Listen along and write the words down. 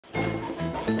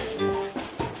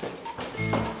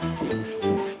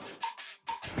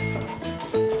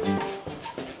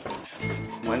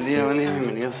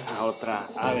bienvenidos a otra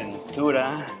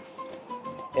aventura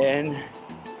en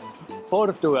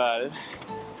Portugal.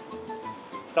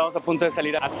 Estamos a punto de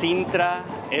salir a Sintra,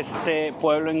 este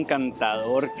pueblo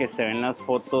encantador que se ve en las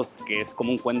fotos, que es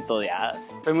como un cuento de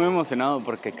hadas. Estoy muy emocionado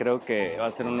porque creo que va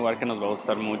a ser un lugar que nos va a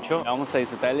gustar mucho. Vamos a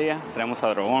disfrutar el día, traemos a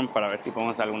dragón para ver si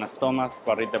podemos hacer algunas tomas,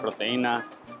 barrita de proteína,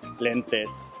 lentes.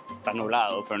 Está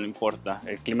nublado, pero no importa.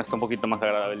 El clima está un poquito más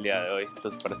agradable el día de hoy,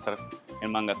 entonces para estar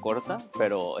en manga corta,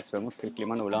 pero esperemos que el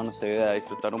clima nublado nos ayude a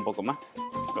disfrutar un poco más.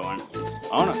 Pero bueno,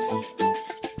 vámonos.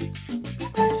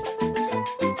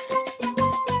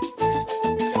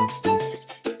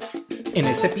 En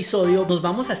este episodio nos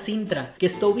vamos a Sintra, que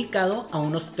está ubicado a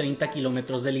unos 30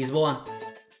 kilómetros de Lisboa.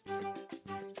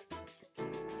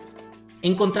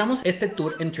 Encontramos este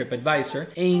tour en TripAdvisor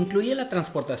e incluye la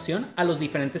transportación a los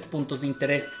diferentes puntos de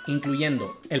interés,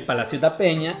 incluyendo el Palacio da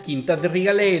Pena, Quinta da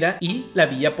Regaleira y la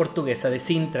villa portuguesa de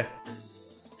Sintra.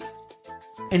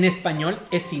 En español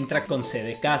es Sintra con C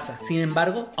de casa, sin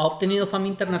embargo ha obtenido fama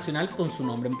internacional con su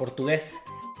nombre en portugués.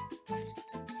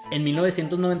 En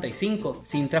 1995,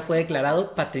 Sintra fue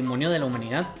declarado Patrimonio de la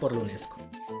Humanidad por la UNESCO.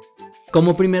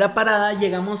 Como primera parada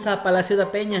llegamos a Palacio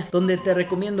da Pena, donde te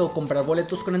recomiendo comprar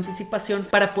boletos con anticipación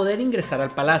para poder ingresar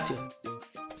al palacio.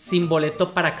 Sin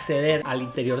boleto para acceder al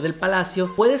interior del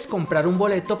palacio, puedes comprar un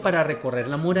boleto para recorrer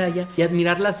la muralla y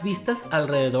admirar las vistas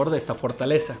alrededor de esta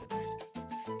fortaleza.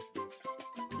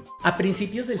 A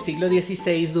principios del siglo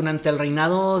XVI, durante el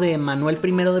reinado de Manuel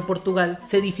I de Portugal,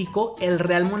 se edificó el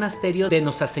Real Monasterio de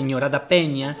Nossa Senhora da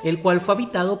Penha, el cual fue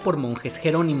habitado por monjes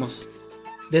jerónimos.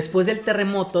 Después del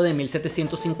terremoto de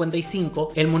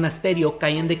 1755, el monasterio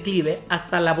cae en declive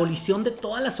hasta la abolición de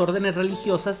todas las órdenes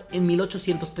religiosas en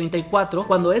 1834,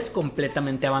 cuando es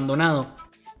completamente abandonado.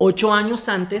 8 años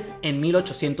antes, en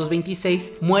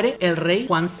 1826, muere el rey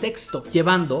Juan VI,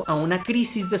 llevando a una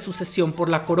crisis de sucesión por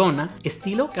la corona,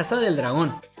 estilo Casa del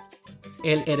Dragón.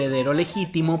 El heredero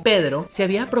legítimo, Pedro, se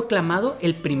había proclamado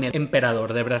el primer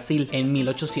emperador de Brasil en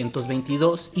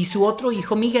 1822 y su otro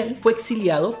hijo Miguel fue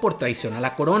exiliado por traición a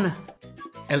la corona.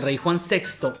 El rey Juan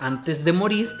VI, antes de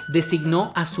morir,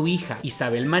 designó a su hija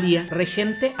Isabel María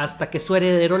regente hasta que su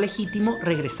heredero legítimo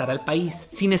regresara al país,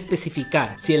 sin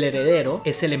especificar si el heredero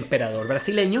es el emperador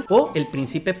brasileño o el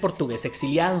príncipe portugués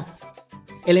exiliado.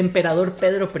 El emperador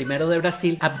Pedro I de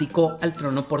Brasil abdicó al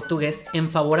trono portugués en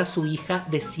favor a su hija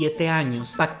de 7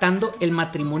 años, pactando el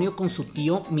matrimonio con su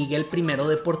tío Miguel I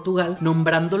de Portugal,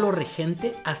 nombrándolo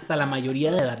regente hasta la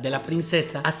mayoría de edad de la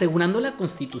princesa, asegurando la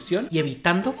constitución y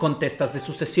evitando contestas de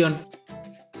sucesión.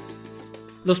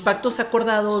 Los pactos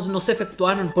acordados no se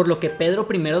efectuaron, por lo que Pedro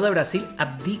I de Brasil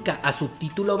abdica a su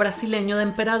título brasileño de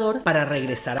emperador para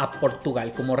regresar a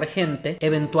Portugal como regente,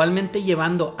 eventualmente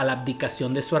llevando a la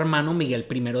abdicación de su hermano Miguel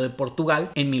I de Portugal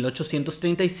en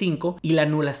 1835 y la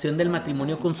anulación del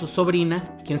matrimonio con su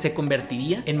sobrina, quien se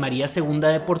convertiría en María II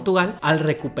de Portugal al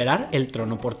recuperar el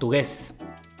trono portugués.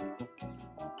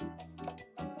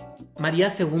 María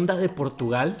II de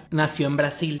Portugal nació en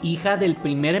Brasil, hija del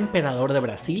primer emperador de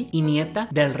Brasil y nieta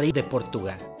del rey de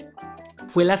Portugal.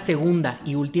 Fue la segunda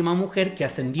y última mujer que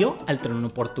ascendió al trono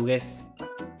portugués.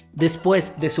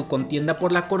 Después de su contienda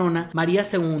por la corona, María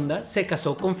II se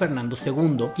casó con Fernando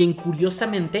II, quien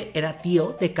curiosamente era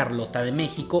tío de Carlota de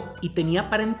México y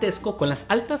tenía parentesco con las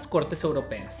altas cortes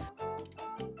europeas.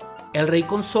 El rey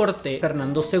consorte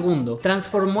Fernando II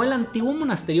transformó el antiguo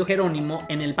monasterio jerónimo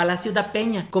en el Palacio da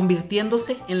Pena,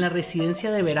 convirtiéndose en la residencia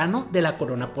de verano de la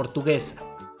corona portuguesa.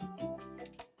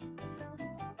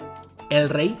 El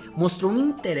rey mostró un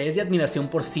interés y admiración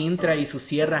por Sintra y su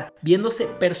sierra, viéndose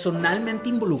personalmente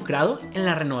involucrado en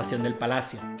la renovación del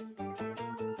palacio.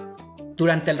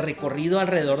 Durante el recorrido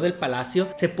alrededor del palacio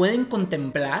se pueden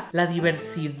contemplar la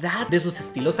diversidad de sus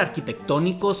estilos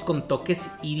arquitectónicos con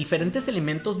toques y diferentes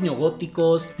elementos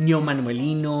neogóticos,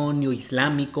 neomanuelino,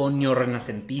 neoislámico,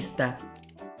 neorrenacentista.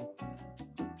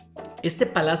 Este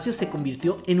palacio se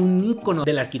convirtió en un ícono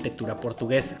de la arquitectura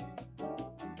portuguesa.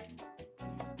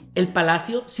 El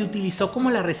palacio se utilizó como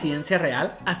la residencia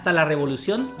real hasta la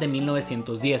Revolución de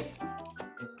 1910.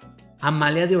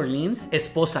 Amalia de Orleans,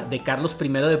 esposa de Carlos I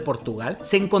de Portugal,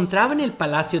 se encontraba en el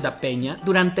Palacio da Pena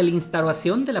durante la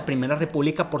instauración de la Primera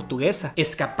República Portuguesa,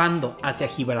 escapando hacia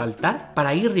Gibraltar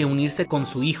para ir a reunirse con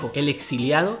su hijo, el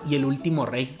exiliado y el último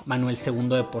rey, Manuel II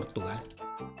de Portugal.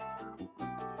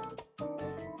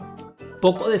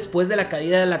 Poco después de la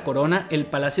caída de la corona, el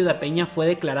Palacio da Pena fue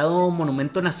declarado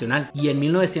Monumento Nacional y en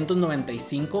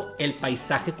 1995 el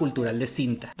Paisaje Cultural de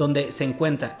Sintra, donde se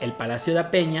encuentra el Palacio da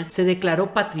Pena, se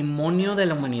declaró Patrimonio de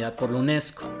la Humanidad por la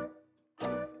UNESCO.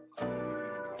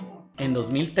 En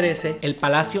 2013, el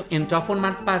Palacio entró a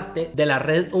formar parte de la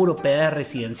Red Europea de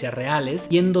Residencias Reales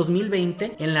y en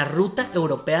 2020 en la Ruta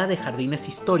Europea de Jardines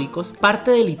Históricos, parte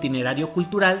del itinerario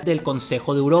cultural del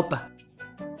Consejo de Europa.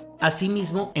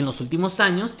 Asimismo, en los últimos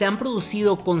años se han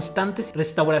producido constantes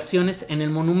restauraciones en el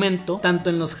monumento,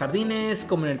 tanto en los jardines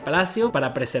como en el palacio,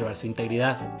 para preservar su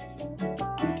integridad.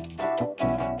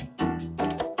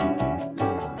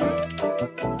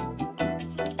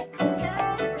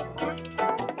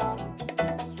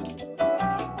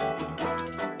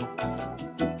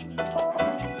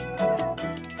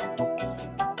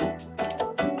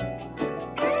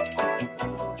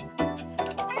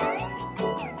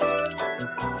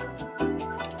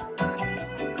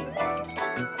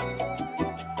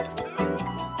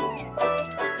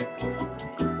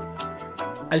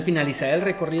 Al finalizar el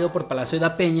recorrido por Palacio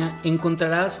da Peña,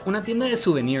 encontrarás una tienda de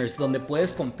souvenirs donde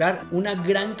puedes comprar una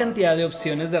gran cantidad de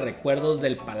opciones de recuerdos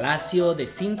del Palacio, de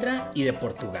Sintra y de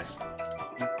Portugal.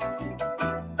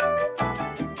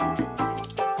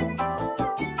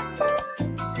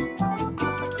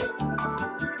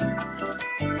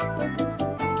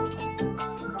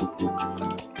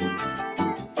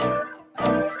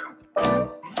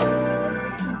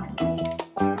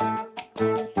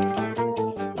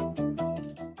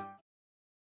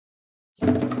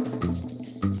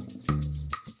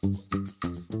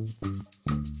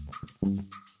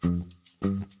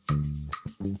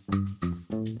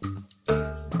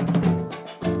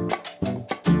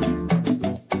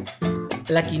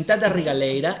 La Quinta da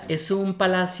Regaleira es un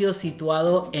palacio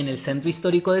situado en el centro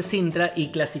histórico de Sintra y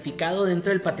clasificado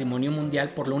dentro del Patrimonio Mundial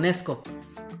por la UNESCO.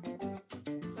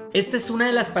 Esta es una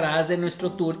de las paradas de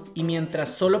nuestro tour y mientras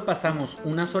solo pasamos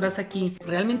unas horas aquí,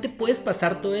 realmente puedes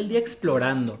pasar todo el día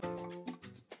explorando.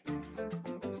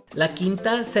 La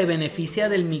quinta se beneficia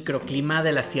del microclima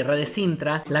de la Sierra de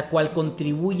Sintra, la cual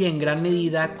contribuye en gran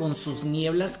medida con sus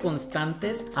nieblas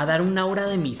constantes a dar un aura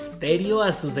de misterio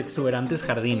a sus exuberantes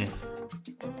jardines.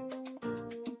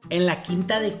 En la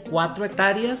quinta de 4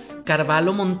 hectáreas,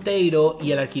 Carvalho Monteiro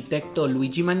y el arquitecto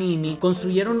Luigi Manini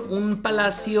construyeron un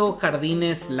palacio,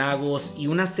 jardines, lagos y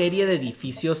una serie de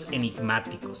edificios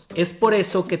enigmáticos. Es por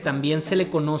eso que también se le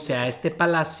conoce a este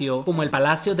palacio como el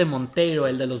Palacio de Monteiro,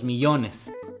 el de los millones.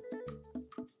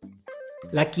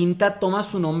 La quinta toma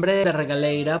su nombre de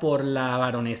Regaleira por la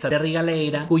baronesa de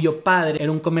Regaleira, cuyo padre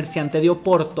era un comerciante de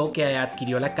Oporto que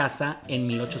adquirió la casa en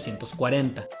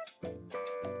 1840.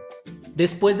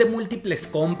 Después de múltiples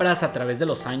compras a través de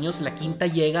los años, la quinta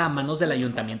llega a manos del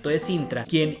Ayuntamiento de Sintra,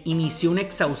 quien inició un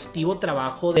exhaustivo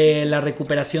trabajo de la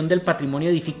recuperación del patrimonio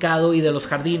edificado y de los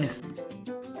jardines.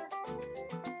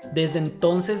 Desde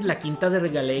entonces, la Quinta de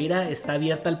Regaleira está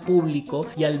abierta al público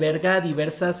y alberga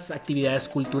diversas actividades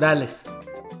culturales.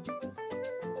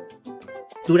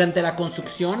 Durante la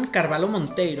construcción, Carvalho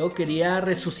Monteiro quería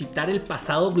resucitar el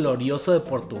pasado glorioso de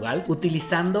Portugal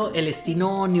utilizando el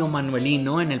estilo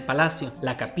neomanuelino en el palacio,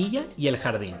 la capilla y el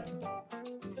jardín.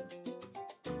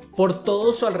 Por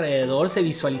todo su alrededor se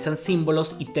visualizan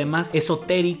símbolos y temas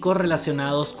esotéricos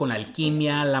relacionados con la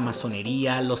alquimia, la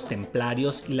masonería, los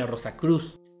templarios y la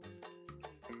Rosacruz.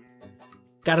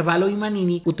 Carvalho y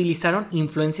Manini utilizaron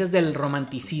influencias del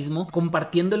romanticismo,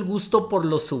 compartiendo el gusto por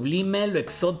lo sublime, lo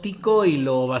exótico y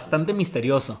lo bastante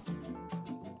misterioso.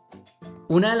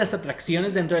 Una de las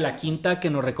atracciones dentro de la quinta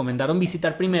que nos recomendaron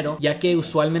visitar primero, ya que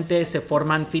usualmente se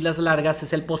forman filas largas,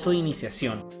 es el pozo de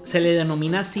iniciación. Se le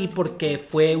denomina así porque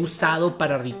fue usado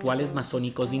para rituales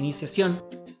masónicos de iniciación.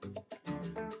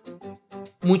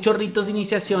 Muchos ritos de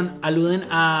iniciación aluden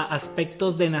a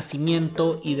aspectos de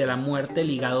nacimiento y de la muerte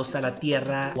ligados a la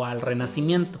tierra o al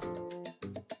renacimiento.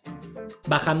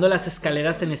 Bajando las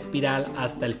escaleras en espiral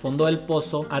hasta el fondo del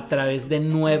pozo a través de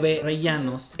 9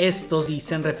 rellanos, estos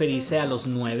dicen referirse a los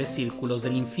 9 círculos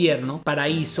del infierno,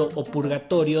 paraíso o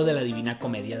purgatorio de la Divina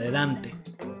Comedia de Dante.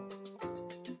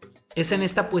 Es en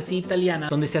esta poesía italiana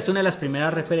donde se hace una de las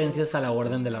primeras referencias a la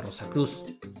Orden de la Rosacruz.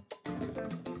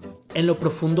 En lo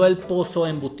profundo del pozo,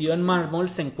 embutido en mármol,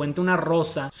 se encuentra una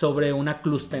rosa sobre una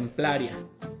cruz templaria.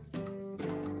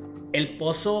 El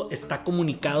pozo está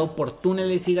comunicado por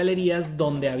túneles y galerías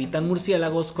donde habitan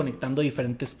murciélagos conectando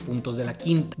diferentes puntos de la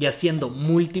quinta y haciendo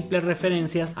múltiples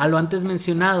referencias a lo antes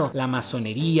mencionado, la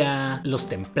masonería, los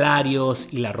templarios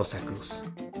y la Rosacruz.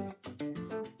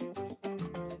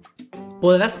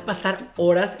 Podrás pasar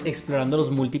horas explorando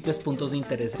los múltiples puntos de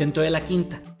interés dentro de la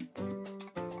quinta.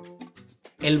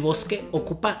 El bosque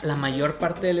ocupa la mayor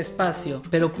parte del espacio,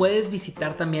 pero puedes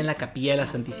visitar también la capilla de la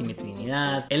Santísima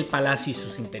Trinidad, el palacio y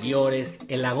sus interiores,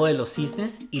 el lago de los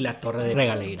cisnes y la torre de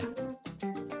Regaleira.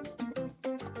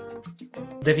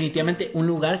 Definitivamente un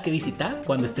lugar que visitar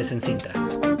cuando estés en Sintra.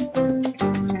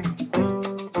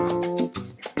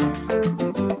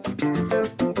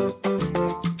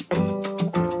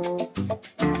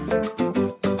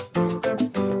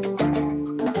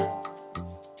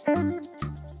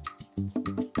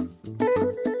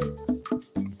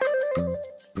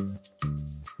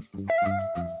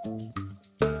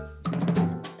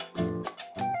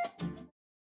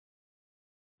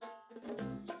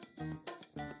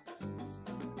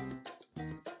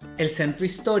 El centro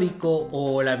histórico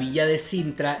o la villa de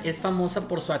Sintra es famosa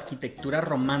por su arquitectura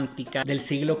romántica del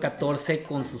siglo XIV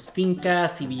con sus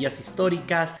fincas y villas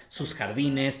históricas, sus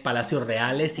jardines, palacios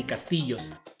reales y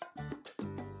castillos.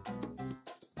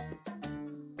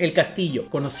 El castillo,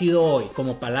 conocido hoy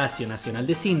como Palacio Nacional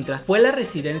de Sintra, fue la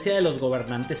residencia de los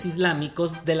gobernantes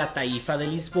islámicos de la taifa de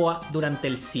Lisboa durante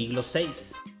el siglo VI.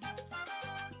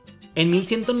 En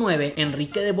 1109,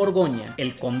 Enrique de Borgoña,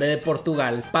 el conde de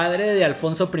Portugal, padre de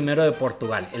Alfonso I de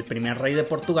Portugal, el primer rey de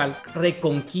Portugal,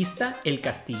 reconquista el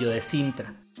castillo de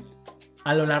Sintra.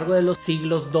 A lo largo de los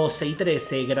siglos XII y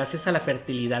XIII, gracias a la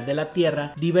fertilidad de la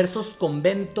tierra, diversos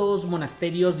conventos,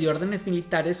 monasterios y órdenes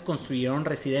militares construyeron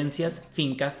residencias,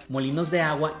 fincas, molinos de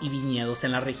agua y viñedos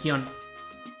en la región.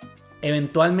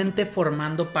 Eventualmente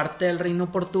formando parte del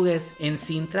reino portugués, en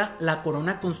Sintra la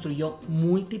corona construyó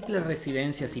múltiples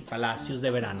residencias y palacios de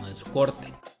verano de su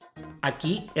corte.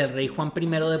 Aquí el rey Juan I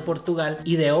de Portugal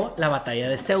ideó la batalla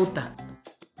de Ceuta.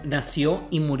 Nació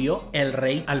y murió el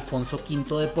rey Alfonso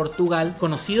V de Portugal,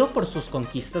 conocido por sus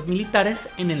conquistas militares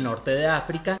en el norte de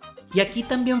África, y aquí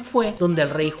también fue donde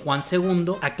el rey Juan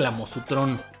II aclamó su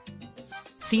trono.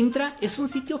 Sintra es un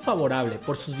sitio favorable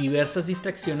por sus diversas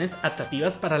distracciones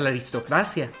atractivas para la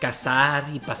aristocracia, cazar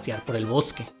y pasear por el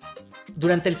bosque.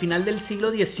 Durante el final del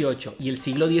siglo XVIII y el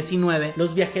siglo XIX,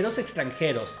 los viajeros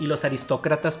extranjeros y los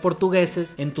aristócratas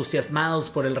portugueses, entusiasmados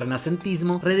por el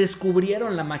renacentismo,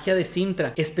 redescubrieron la magia de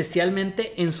Sintra,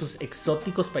 especialmente en sus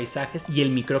exóticos paisajes y el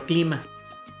microclima.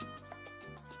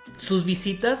 Sus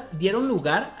visitas dieron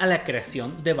lugar a la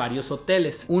creación de varios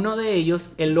hoteles, uno de ellos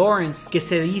el Lawrence, que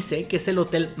se dice que es el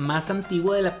hotel más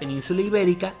antiguo de la península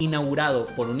ibérica, inaugurado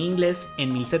por un inglés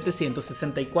en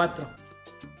 1764.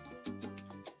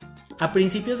 A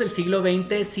principios del siglo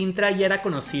XX, Sintra ya era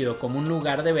conocido como un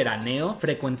lugar de veraneo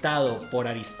frecuentado por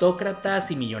aristócratas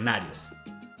y millonarios.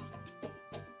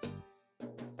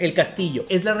 El castillo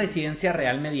es la residencia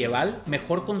real medieval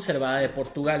mejor conservada de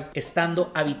Portugal,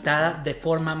 estando habitada de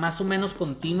forma más o menos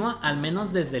continua al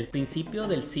menos desde el principio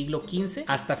del siglo XV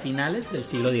hasta finales del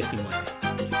siglo XIX.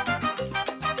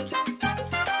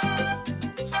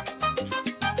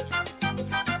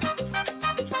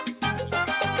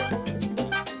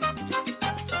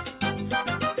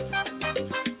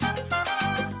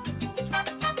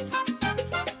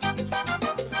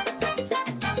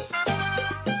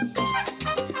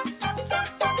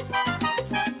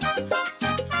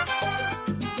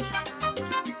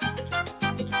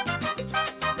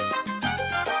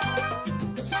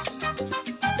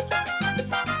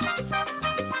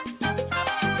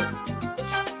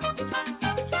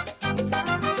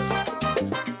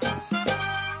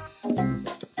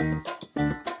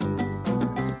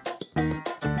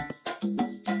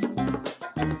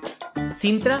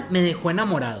 Sintra me dejó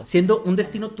enamorado, siendo un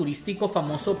destino turístico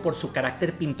famoso por su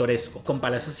carácter pintoresco, con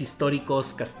palacios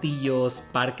históricos, castillos,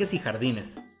 parques y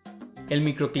jardines. El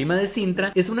microclima de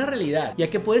Sintra es una realidad,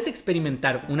 ya que puedes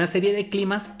experimentar una serie de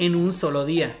climas en un solo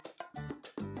día.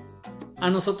 A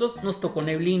nosotros nos tocó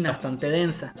neblina bastante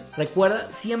densa.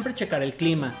 Recuerda siempre checar el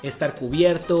clima, estar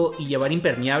cubierto y llevar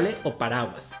impermeable o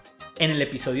paraguas. En el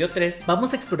episodio 3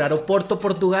 vamos a explorar Oporto,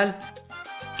 Portugal.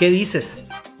 ¿Qué dices?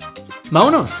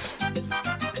 ¡Vámonos!